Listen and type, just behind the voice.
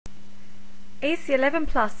AC11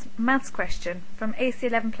 Plus Maths question from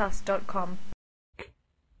ac11plus.com.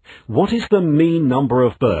 What is the mean number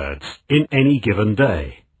of birds in any given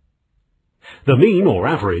day? The mean, or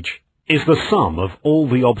average, is the sum of all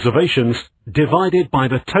the observations divided by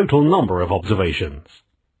the total number of observations.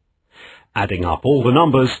 Adding up all the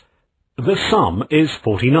numbers, the sum is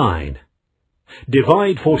 49.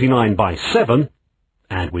 Divide 49 by 7,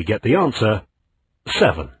 and we get the answer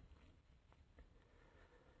 7.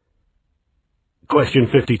 Question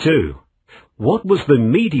 52. What was the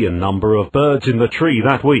median number of birds in the tree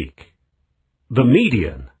that week? The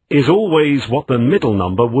median is always what the middle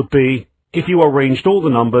number would be if you arranged all the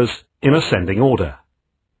numbers in ascending order.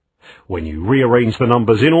 When you rearrange the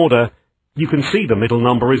numbers in order, you can see the middle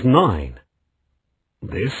number is 9.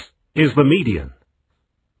 This is the median.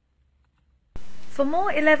 For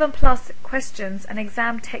more 11 Plus questions and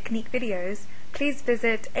exam technique videos, please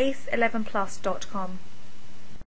visit ace11plus.com.